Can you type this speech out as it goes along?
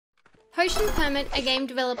Potion Permit, a game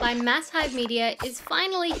developed by Mass Hive Media, is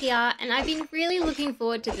finally here, and I've been really looking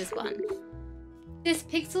forward to this one. This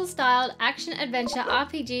pixel-styled action-adventure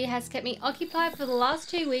RPG has kept me occupied for the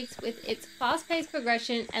last 2 weeks with its fast-paced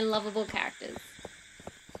progression and lovable characters.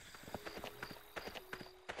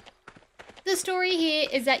 The story here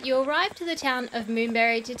is that you arrive to the town of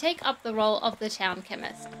Moonberry to take up the role of the town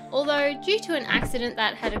chemist. Although, due to an accident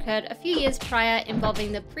that had occurred a few years prior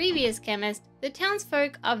involving the previous chemist, the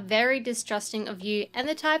townsfolk are very distrusting of you and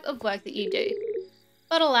the type of work that you do.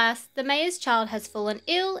 But alas, the mayor's child has fallen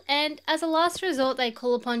ill, and as a last resort they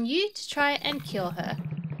call upon you to try and cure her.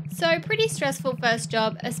 So pretty stressful first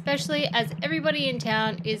job, especially as everybody in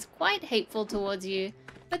town is quite hateful towards you.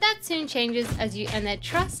 But that soon changes as you earn their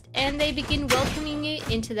trust and they begin welcoming you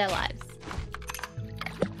into their lives.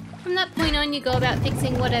 From that point on, you go about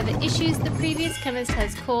fixing whatever issues the previous chemist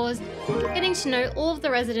has caused, getting to know all of the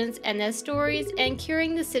residents and their stories, and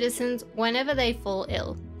curing the citizens whenever they fall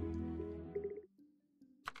ill.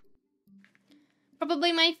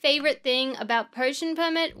 Probably my favourite thing about Potion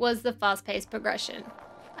Permit was the fast-paced progression.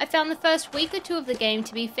 I found the first week or two of the game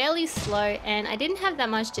to be fairly slow and I didn't have that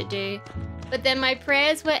much to do. But then my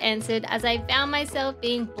prayers were answered as I found myself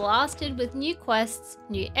being blasted with new quests,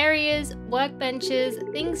 new areas,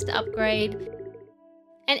 workbenches, things to upgrade.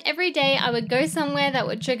 And every day I would go somewhere that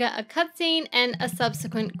would trigger a cutscene and a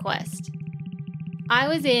subsequent quest. I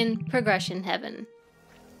was in progression heaven.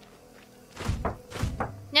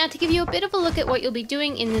 Now, to give you a bit of a look at what you'll be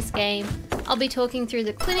doing in this game, I'll be talking through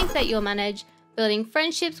the clinic that you'll manage, building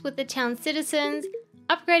friendships with the town citizens,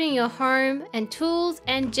 upgrading your home and tools,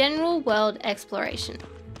 and general world exploration.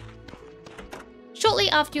 Shortly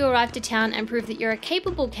after you arrive to town and prove that you're a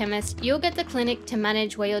capable chemist, you'll get the clinic to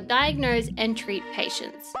manage where you'll diagnose and treat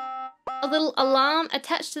patients. A little alarm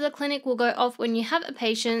attached to the clinic will go off when you have a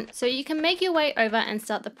patient, so you can make your way over and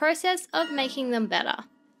start the process of making them better.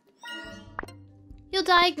 You'll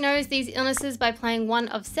diagnose these illnesses by playing one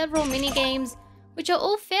of several mini-games, which are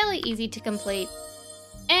all fairly easy to complete.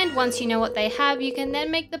 And once you know what they have, you can then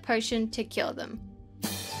make the potion to cure them.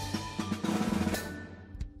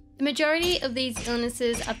 The majority of these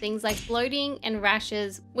illnesses are things like bloating and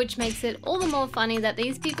rashes, which makes it all the more funny that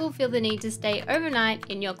these people feel the need to stay overnight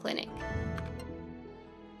in your clinic.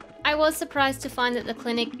 I was surprised to find that the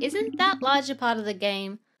clinic isn't that large a part of the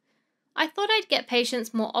game. I thought I'd get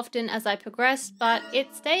patients more often as I progressed, but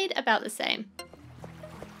it stayed about the same.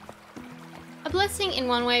 A blessing in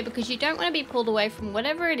one way because you don't want to be pulled away from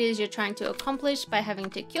whatever it is you're trying to accomplish by having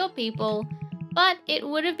to cure people, but it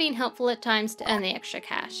would have been helpful at times to earn the extra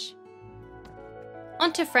cash.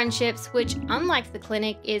 Onto friendships, which unlike the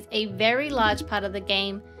clinic is a very large part of the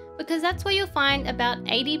game because that's where you'll find about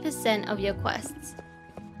 80% of your quests.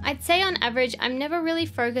 I'd say on average I'm never really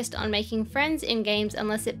focused on making friends in games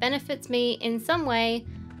unless it benefits me in some way,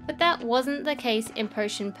 but that wasn't the case in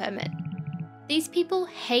Potion Permit. These people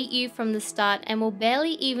hate you from the start and will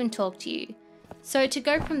barely even talk to you. So to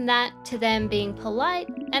go from that to them being polite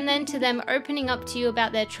and then to them opening up to you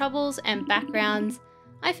about their troubles and backgrounds,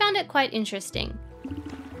 I found it quite interesting.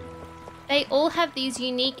 They all have these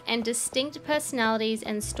unique and distinct personalities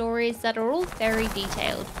and stories that are all very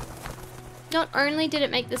detailed. Not only did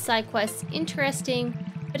it make the side quests interesting,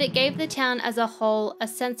 but it gave the town as a whole a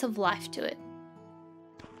sense of life to it.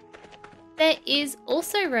 There is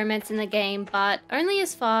also romance in the game, but only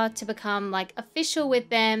as far to become like official with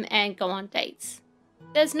them and go on dates.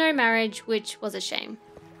 There's no marriage, which was a shame.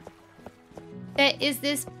 There is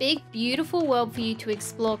this big beautiful world for you to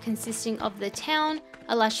explore consisting of the town,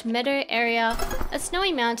 a lush meadow area, a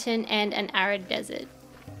snowy mountain and an arid desert.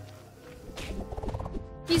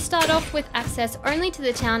 You start off with access only to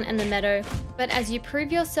the town and the meadow, but as you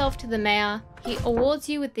prove yourself to the mayor, he awards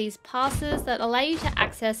you with these passes that allow you to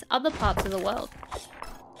access other parts of the world.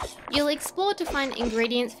 You'll explore to find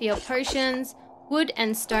ingredients for your potions, wood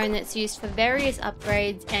and stone that's used for various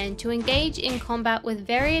upgrades, and to engage in combat with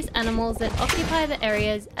various animals that occupy the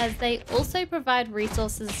areas, as they also provide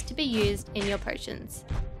resources to be used in your potions.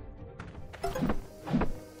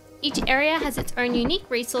 Each area has its own unique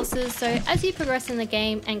resources, so as you progress in the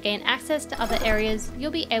game and gain access to other areas,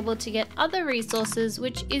 you'll be able to get other resources,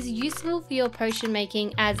 which is useful for your potion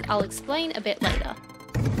making, as I'll explain a bit later.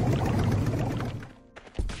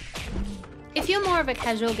 If you're more of a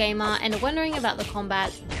casual gamer and are wondering about the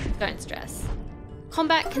combat, don't stress.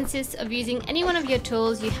 Combat consists of using any one of your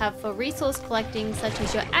tools you have for resource collecting, such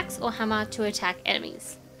as your axe or hammer, to attack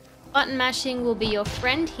enemies. Button mashing will be your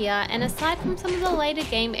friend here, and aside from some of the later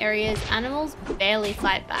game areas, animals barely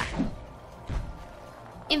fight back.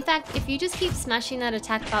 In fact, if you just keep smashing that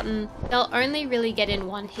attack button, they'll only really get in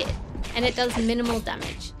one hit, and it does minimal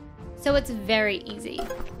damage. so it's very easy.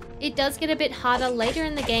 It does get a bit harder later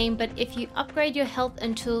in the game, but if you upgrade your health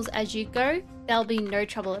and tools as you go, there'll be no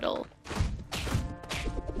trouble at all.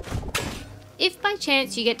 If by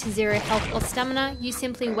chance you get to 0 health or stamina, you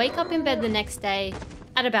simply wake up in bed the next day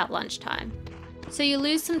at about lunchtime. So you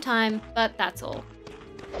lose some time, but that's all.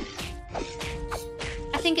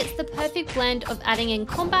 I think it's the perfect blend of adding in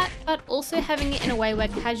combat, but also having it in a way where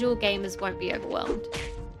casual gamers won't be overwhelmed.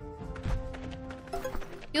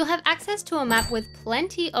 You'll have access to a map with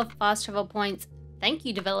plenty of fast travel points, thank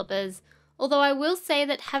you developers, although I will say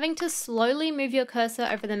that having to slowly move your cursor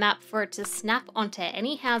over the map for it to snap onto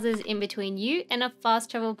any houses in between you and a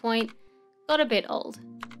fast travel point got a bit old.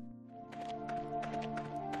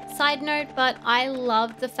 Side note, but I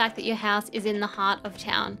love the fact that your house is in the heart of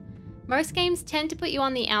town. Most games tend to put you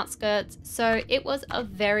on the outskirts, so it was a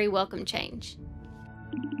very welcome change.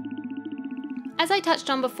 As I touched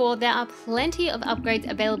on before, there are plenty of upgrades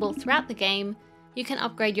available throughout the game. You can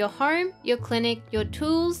upgrade your home, your clinic, your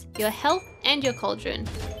tools, your health, and your cauldron.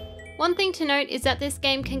 One thing to note is that this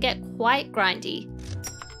game can get quite grindy.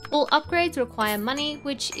 All upgrades require money,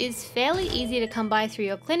 which is fairly easy to come by through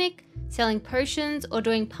your clinic, selling potions, or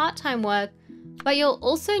doing part-time work, but you'll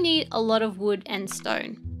also need a lot of wood and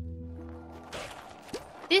stone.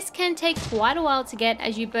 This can take quite a while to get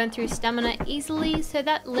as you burn through stamina easily, so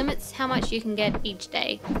that limits how much you can get each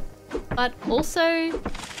day. But also,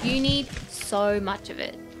 you need so much of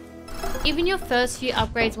it. Even your first few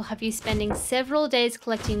upgrades will have you spending several days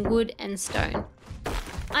collecting wood and stone.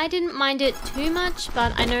 I didn't mind it too much,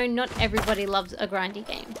 but I know not everybody loves a grindy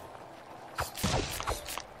game.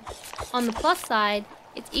 On the plus side,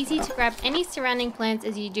 it's easy to grab any surrounding plants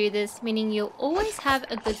as you do this, meaning you'll always have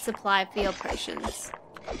a good supply for your potions.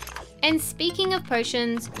 And speaking of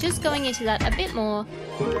potions, just going into that a bit more,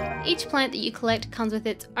 each plant that you collect comes with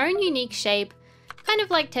its own unique shape, kind of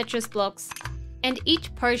like Tetris blocks, and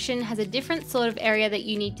each potion has a different sort of area that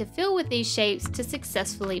you need to fill with these shapes to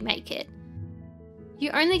successfully make it.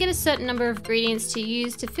 You only get a certain number of ingredients to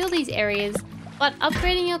use to fill these areas, but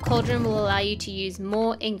upgrading your cauldron will allow you to use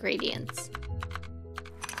more ingredients.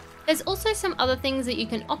 There's also some other things that you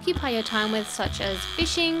can occupy your time with, such as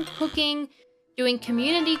fishing, cooking, doing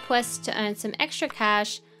community quests to earn some extra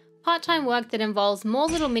cash, part-time work that involves more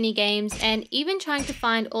little mini games, and even trying to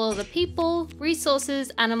find all of the people,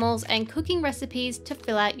 resources, animals, and cooking recipes to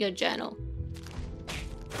fill out your journal.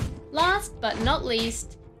 Last but not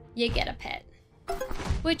least, you get a pet,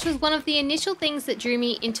 which was one of the initial things that drew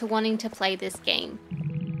me into wanting to play this game.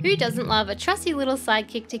 Who doesn't love a trusty little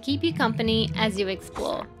sidekick to keep you company as you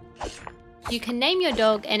explore? You can name your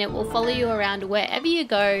dog and it will follow you around wherever you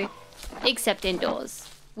go, except indoors,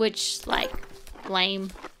 which, like,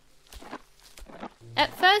 lame.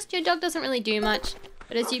 At first, your dog doesn't really do much,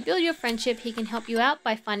 but as you build your friendship, he can help you out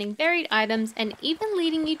by finding buried items and even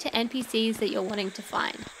leading you to NPCs that you're wanting to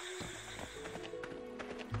find.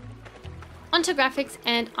 Onto graphics,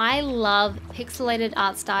 and I love pixelated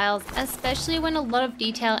art styles, especially when a lot of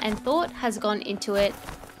detail and thought has gone into it.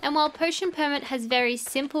 And while Potion Permit has very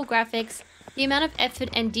simple graphics, the amount of effort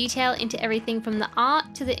and detail into everything from the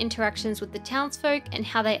art to the interactions with the townsfolk and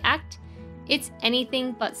how they act, it's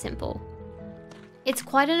anything but simple. It's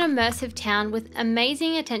quite an immersive town with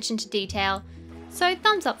amazing attention to detail, so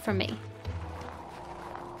thumbs up from me.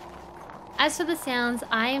 As for the sounds,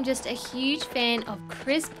 I am just a huge fan of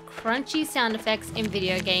crisp, crunchy sound effects in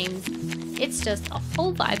video games. It's just a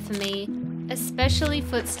whole vibe for me, especially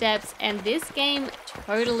footsteps, and this game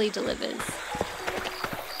totally delivers.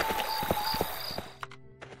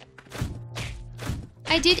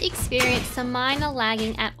 I did experience some minor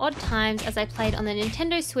lagging at odd times as I played on the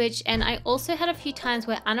Nintendo Switch, and I also had a few times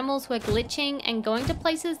where animals were glitching and going to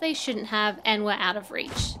places they shouldn't have and were out of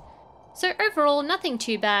reach. So overall, nothing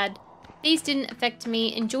too bad. These didn't affect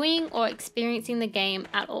me enjoying or experiencing the game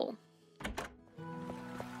at all.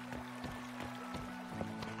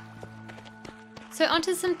 So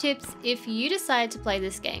onto some tips if you decide to play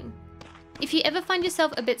this game. If you ever find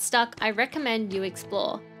yourself a bit stuck, I recommend you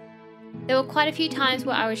explore. There were quite a few times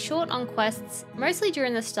where I was short on quests, mostly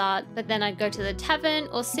during the start, but then I'd go to the tavern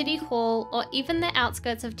or city hall or even the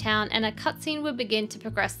outskirts of town and a cutscene would begin to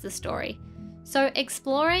progress the story. So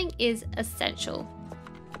exploring is essential.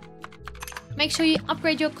 Make sure you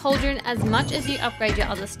upgrade your cauldron as much as you upgrade your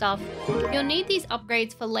other stuff. You'll need these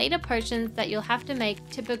upgrades for later potions that you'll have to make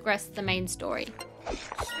to progress the main story.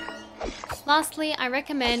 Lastly, I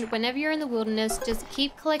recommend whenever you're in the wilderness, just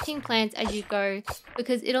keep collecting plants as you go,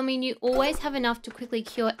 because it'll mean you always have enough to quickly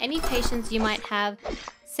cure any patients you might have,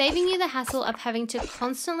 saving you the hassle of having to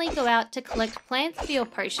constantly go out to collect plants for your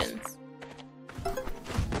potions.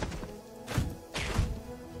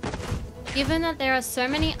 Given that there are so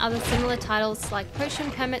many other similar titles like Potion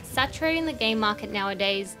Permit saturating the game market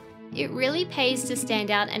nowadays, it really pays to stand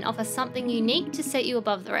out and offer something unique to set you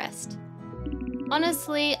above the rest.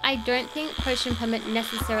 Honestly, I don't think Potion Permit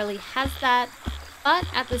necessarily has that, but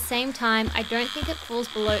at the same time, I don't think it falls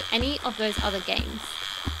below any of those other games.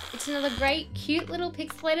 It's another great, cute little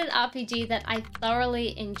pixelated RPG that I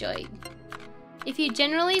thoroughly enjoyed. If you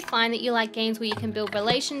generally find that you like games where you can build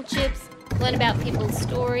relationships, learn about people's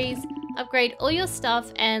stories, upgrade all your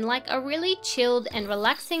stuff, and like a really chilled and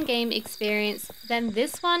relaxing game experience, then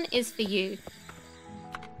this one is for you.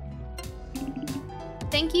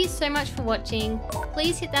 Thank you so much for watching.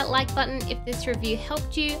 Please hit that like button if this review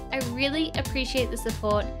helped you. I really appreciate the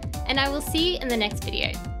support, and I will see you in the next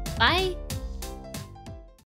video. Bye!